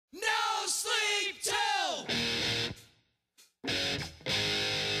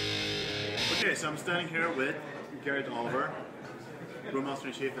Okay, so I'm standing here with Garrett Oliver, brewmaster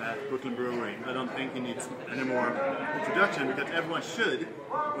in chief at Brooklyn Brewery. I don't think he needs any more introduction because everyone should,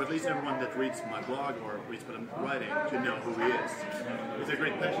 or at least everyone that reads my blog or reads what I'm writing, should know who he is. It's a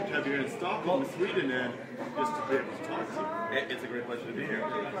great pleasure to have you here in Stockholm, Sweden, and just to be able to talk to you. It's a great pleasure to be here.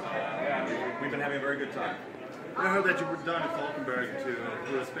 We've been having a very good time. I heard that you were down in Falkenberg to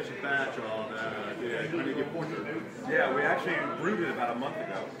do a special batch of the Canadian Porter. Yeah, we actually brewed it about a month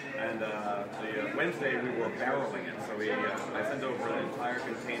ago, and the Wednesday we were barreling it. So I sent over an entire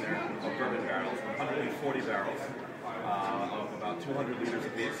container of bourbon barrels, 140 barrels of about 200 liters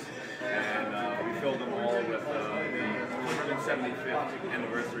apiece, and we filled them all with the 175th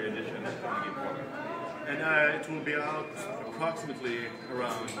anniversary edition of Canadian Porter. And it will be out approximately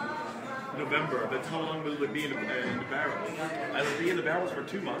around November, but how long will it be in the barrels? It'll be in the barrels for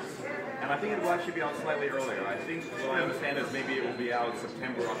 2 months, and I think it will actually be out slightly earlier. I think what I understand is maybe it will be out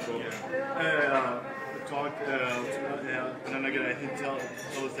September, October. And then again, I think tell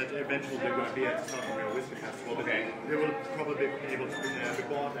us that eventually they're going to be at the Stockholm Whiskey Festival. Okay. They will probably be able to be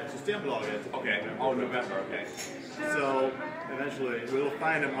bought at Systembolaget. Okay. Oh, November. Okay. So eventually we'll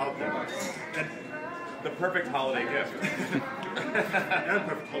find them out there. And the perfect holiday gift. and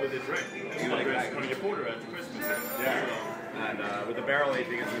perfect holiday drink. Exactly. You porter at Christmas. Yeah. And with the barrel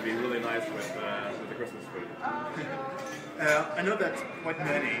aging, it's going to be really nice with the Christmas food. I know that quite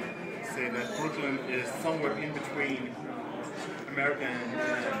many say that Brooklyn is somewhere in between American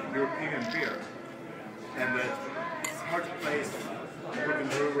and European beer, and that it's hard to place Brooklyn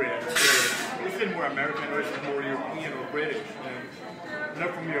Brewery as is it more American or is it more European or British? And I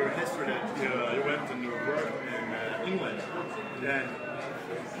know from your history that you went and worked in England, and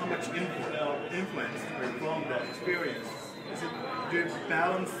how much influence from that experience? Do you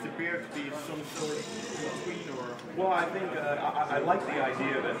balance the beer to be some sort of between, or? Well, I think I like the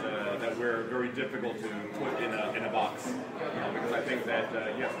idea that we're very difficult to put in a box, because I think that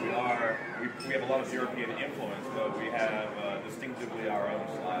yes, we have a lot of European influence, but we have distinctively our own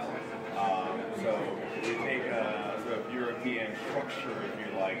style. So we take a sort of European structure, if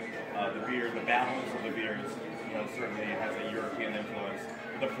you like. The balance of the beers, certainly has a European influence.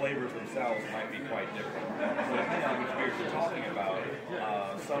 The flavors themselves might be quite different. So depending on which beers you're talking about,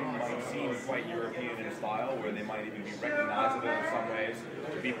 some might seem quite European in style, where they might even be recognizable in some ways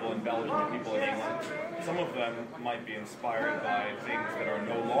to people in Belgium and people in England. Some of them might be inspired by things that are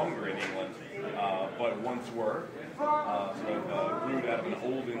no longer in England, but once were, brewed out of an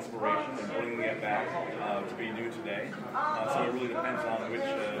old inspiration and bringing it back to be new today. So it really depends on which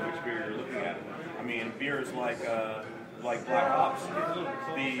beer you're looking at. I mean, beers like Black Hops,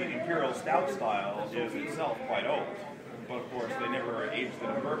 the Imperial Stout style is itself quite old, but of course they never aged in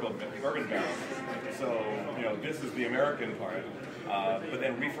a bourbon barrel. So, this is the American part. But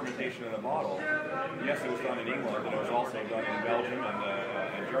then re-fermentation in a bottle, yes, it was done in England, but it was also done in Belgium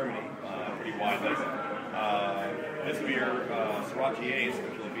and Germany pretty widely. This beer, Sriracha Ace,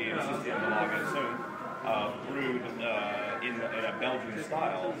 which will be in Systembolaget soon, brewed in a Belgian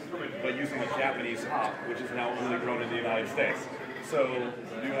style, but using a Japanese hop, which is now only grown in the United States. So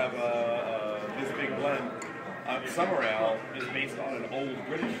you have this big blend. Summer Ale is based on an old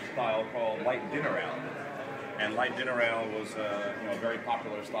British style called light dinner ale. And light dinner ale was a very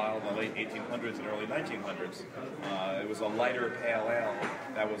popular style in the late 1800s and early 1900s. It was a lighter pale ale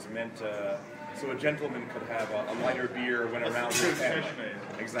that was meant so a gentleman could have a lighter beer when around with family.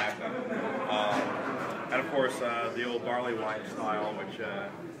 Exactly. And of course, the old barley wine style, which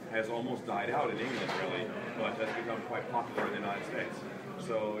has almost died out in England, really, but has become quite popular in the United States.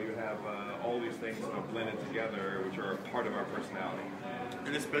 So you have all these things sort of blended together, which are a part of our personality.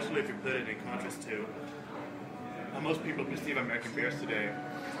 And especially if you put it in contrast to how most people perceive American beers today,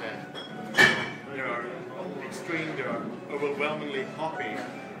 that they are extreme, they are overwhelmingly hoppy,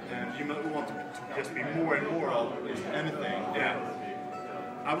 and you might want to just be more and more of anything. Yeah.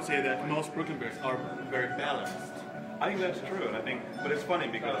 I would say that most Brooklyn beers are very balanced. I think that's true, and but it's funny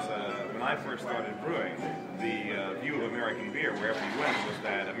because when I first started brewing, the view of American beer wherever you went was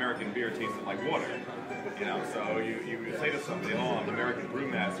that American beer tasted like water. So you say to somebody, "Oh, I'm the American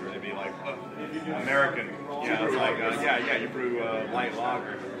brewmaster," they'd be like, "Oh, American." It's like, yeah, you brew light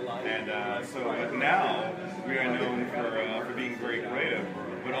lager, and but now we are known for being very creative.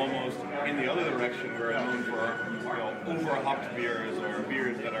 But almost in the other direction, we're known for over-hopped beers or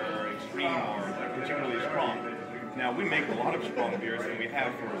beers that are extreme or particularly strong. Now, we make a lot of strong beers, and we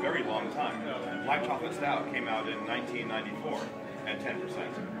have for a very long time. Black Chocolate Stout came out in 1994 at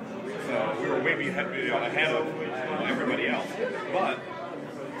 10%. So we were way ahead of everybody else, but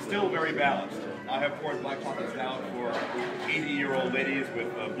still very balanced. I have poured black chocolate stout for 80-year-old ladies with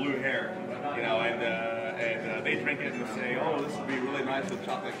blue hair, you know, and they drink it and say, oh, this would be really nice with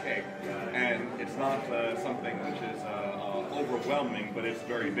chocolate cake. And it's not something which is overwhelming, but it's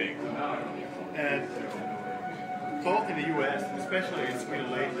very big. And both in the U.S., and especially in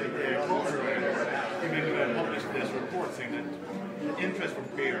Sweden lately, even published this report saying that the interest for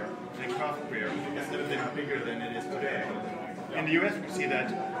beer and craft beer has never been bigger than it is today. In the U.S., we see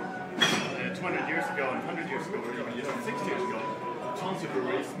that 200 years ago and 100 years ago, or even 60 years ago, tons of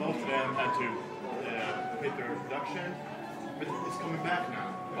breweries, most of them had to quit their production, but it's coming back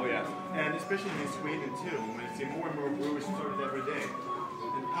now. Oh yes. And especially in Sweden too, we see more and more breweries started every day.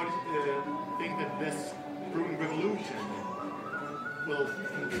 And how do you think that this brewing revolution will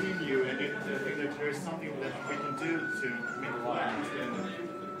continue, and if there's something that we can do to make plans and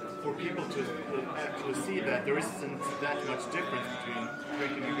for people to actually see that there isn't that much difference between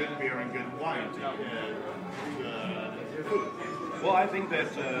drinking a good beer and good wine to food? Well, I think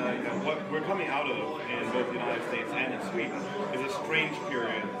that you know, what we're coming out of in both the United States and in Sweden is a strange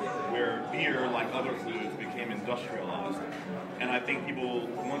period where beer, like other foods, became industrialized. And I think people,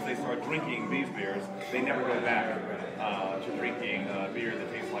 once they start drinking these beers, they never go back to drinking beer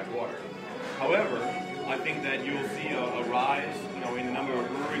that tastes like water. However, I think that you will see a rise, you know, in the number of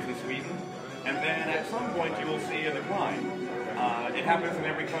breweries in Sweden, and then at some point you will see a decline. It happens in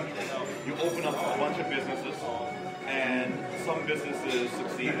every country. You open up a bunch of businesses, and some businesses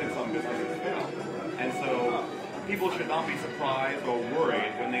succeed and some businesses fail. And so people should not be surprised or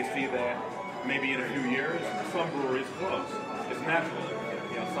worried when they see that maybe in a few years some breweries close. It's natural.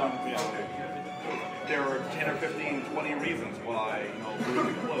 You know, there are 10 or 15, 20 reasons why, you know,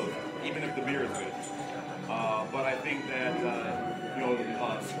 breweries close, even if the beer is good. But I think that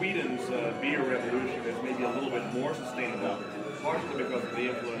Sweden's beer revolution is maybe a little bit more sustainable, partially because of the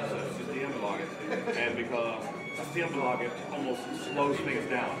influence of Systembolaget, and because Systembolaget almost slows things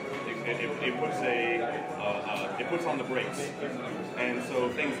down. It puts on the brakes, and so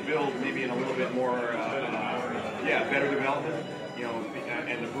things build maybe in a little bit more better development. You know,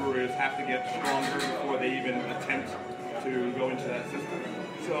 and the brewers have to get stronger before they even attempt to go into that system.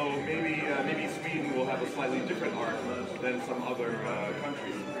 So maybe Sweden will have a slightly different arc than some other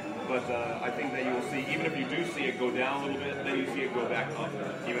countries. But I think that you will see, even if you do see it go down a little bit, then you see it go back up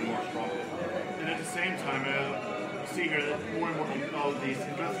even more strongly. And at the same time, you see here that more and more of these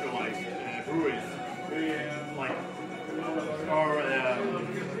industrialized breweries, like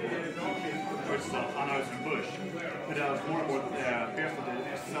Anheuser-Busch, put out more and more beers that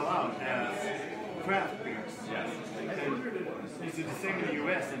they sell out as craft beers. Yes. And is it the same in the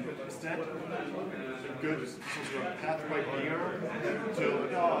US? And instead, good sort of pathway beer to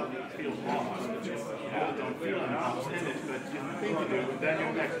it feels wrong. You don't feel anything in it, but you think you do. Then you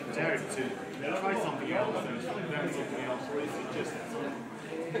actually dare to try something else and learn something else, or is it just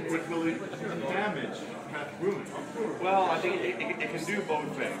what will it damage craft brewing? Well, I think it can do both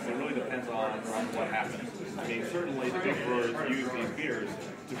things. It really depends on what happens. I mean, certainly the big brewers use these beers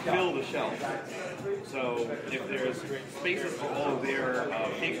to fill the shelf. So if there's spaces for all of their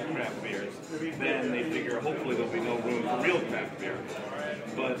fake craft beers, then they figure hopefully there'll be no room for real craft beer.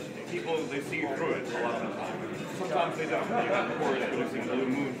 But people, they see through it a lot of the time. Sometimes they don't. You have brewers producing Blue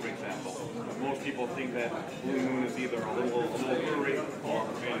Moon, for example. Most people think that Blue Moon is either a little brewery or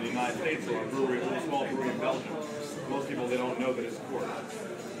in the United States or a small brewery in Belgium. Most people, they don't know that it's Coors.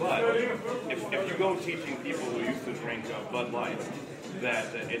 But if you go teaching people who used to drink Bud Light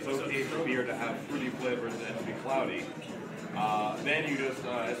that it's okay for beer to have fruity flavors and to be cloudy, then you just,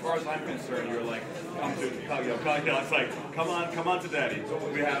 as far as I'm concerned, you're like, it's like, come on to daddy.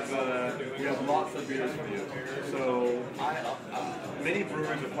 We have lots of beers for you. So many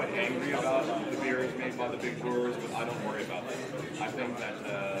brewers are quite angry about the beers made by the big brewers, but I don't worry about them. I think that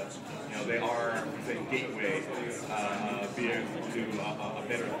they are, say, gateway beers to a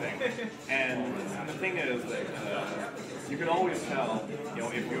better thing. And the thing is that you can always tell,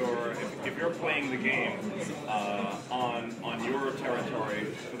 if you're playing the game on your territory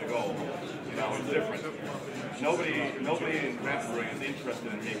for the goal, it's different. Nobody in craft brewing is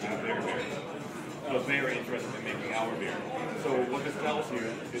interested in making their beer, but they are interested in making our beer. So what this tells you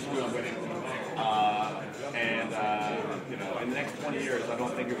is who's winning. In the next 20 years, I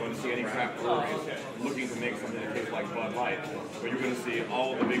don't think you're going to see any craft breweries looking to make something that tastes like Bud Light, but you're going to see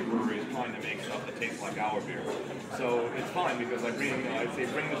all the big breweries trying to make stuff that tastes like our beer. So it's fine because I'd say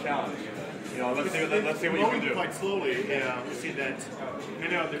bring the challenge. Let's see what you can do. Quite slowly, we see that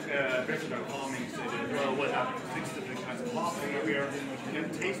many of the beers that are coming say that, well, what happened? 6 different kinds of hops in our beer, you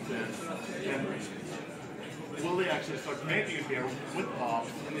can taste them. And will they actually start making a beer with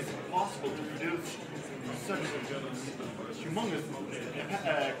hops, and is it possible to produce such humongous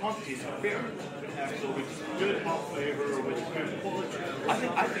quantities of beer with good hop flavor, with good quality?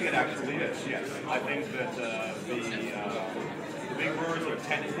 I think it actually is, yes. I think that the big brewers are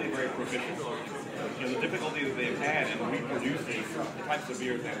technically very proficient. You know, the difficulties that they've had in reproducing the types of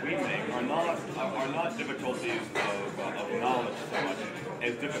beers that we make are not difficulties of knowledge so much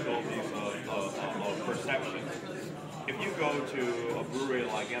as difficulties of perception. If you go to a brewery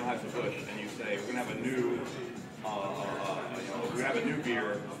like Anheuser-Busch and you say we're going to have a new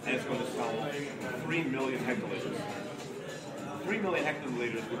beer and it's going to sell 3 million hectoliters. 3 million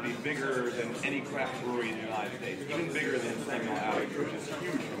hectoliters would be bigger than any craft brewery in the United States, even bigger than Samuel Adams, which is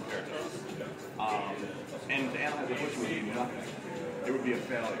huge compared to us. And Anheuser-Busch would be nothing. It would be a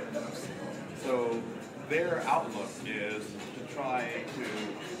failure. So their outlook is to try to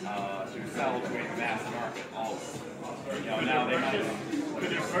sell to a mass market always. You know, now they might.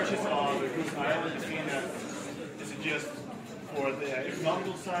 Could you purchase on the Goose Island? Is it just for the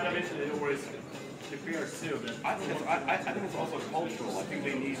economical side of it, or is the beer too? I think it's also cultural. I think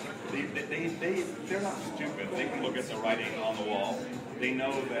they're not stupid. They can look at the writing on the wall. They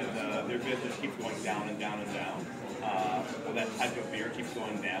know that their business keeps going down and down and down. Or that type of beer keeps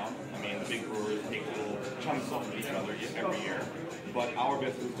going down. I mean, the big brewers take little chunks off of each other every year. But our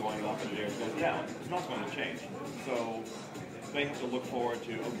business is going up and theirs goes down. It's not going to change. So they have to look forward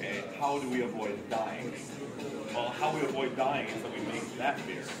to, okay, how do we avoid dying? Well, how we avoid dying is that we make that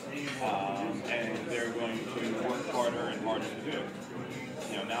beer. And they're going to work harder and harder to do it.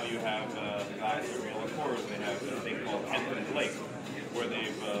 You know, now you have the guys at Real Coors, they have this thing called Kenton Lake, where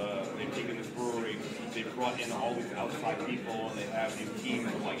they've taken this brewery, they've brought in all these outside people, and they have these teams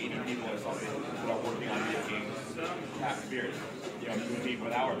of like 80 people or something that are working on making craft beers, you know, to compete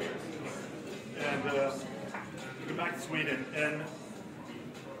with our beers. And go back to Sweden, and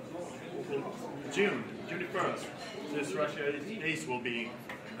June 1st, this Russia Ace will be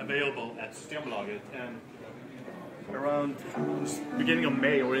available at Systembolaget, and around beginning of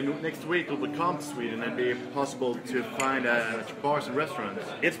May or next week it will come to Sweden and be possible to find bars and restaurants.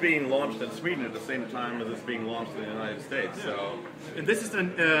 It's being launched in Sweden at the same time as it's being launched in the United States. So, and this is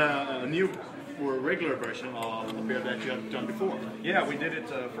a new or regular version of a beer that you have done before. Yeah, we did it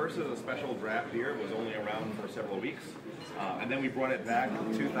first as a special draft beer. It was only around for several weeks, and then we brought it back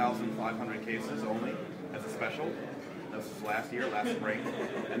 2,500 cases only as a special. This was last spring,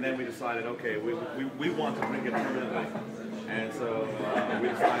 and then we decided, okay, we want to drink it permanently, and so we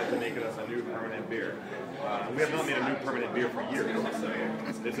decided to make it as a new permanent beer. We have not made a new permanent beer for years, so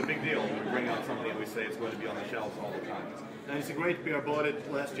it's a big deal. We bring out something and we say it's going to be on the shelves all the time. And it's a great beer. I bought it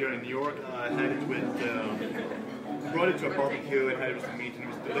last year in New York. I had it with, brought it to a barbecue and had it with some meat, and it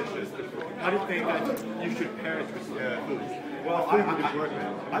was delicious. How do you think that you should pair it with food? Well,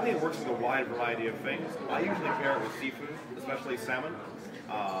 I think it works with a wide variety of things. I usually pair it with seafood, especially salmon.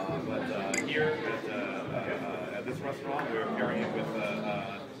 But here at this restaurant, we're pairing it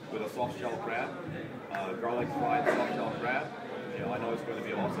with a soft shell crab, garlic fried soft shell crab. You know, I know it's going to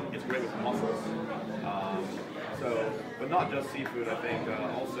be awesome. It's great with mussels. But not just seafood. I think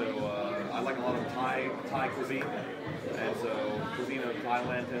also I like a lot of Thai cuisine, and so cuisine of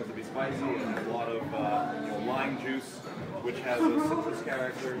Thailand tends to be spicy and has a lot of lime juice, which has a citrus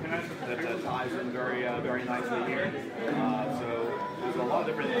character that ties in very nicely here. So there's a lot of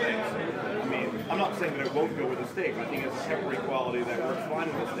different things. I mean, I'm not saying that it won't go with a steak. I think it's a temporary quality that works fine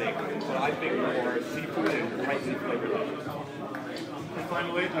with a steak, but I think more seafood and rightly flavored dishes. And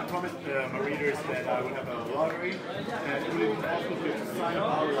finally, I promised my readers that I would have a lottery, and it would be possible to sign up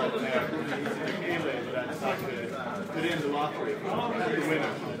our email that's not to put in the lottery for the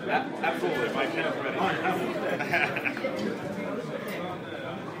winner. Absolutely, my pen is ready.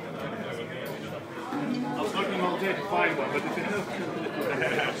 I was looking all day to find one, but it's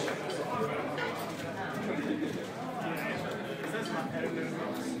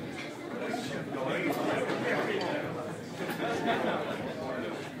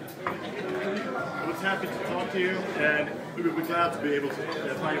I was happy to talk to you, and we would be glad to be able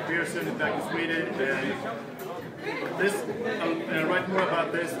to find a beer soon back in Sweden. And I'll write more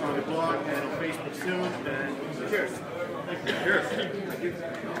about this on the blog and on Facebook soon. And cheers. Thank you. Cheers.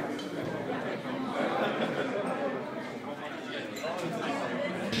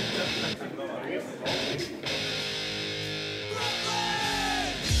 Thank you.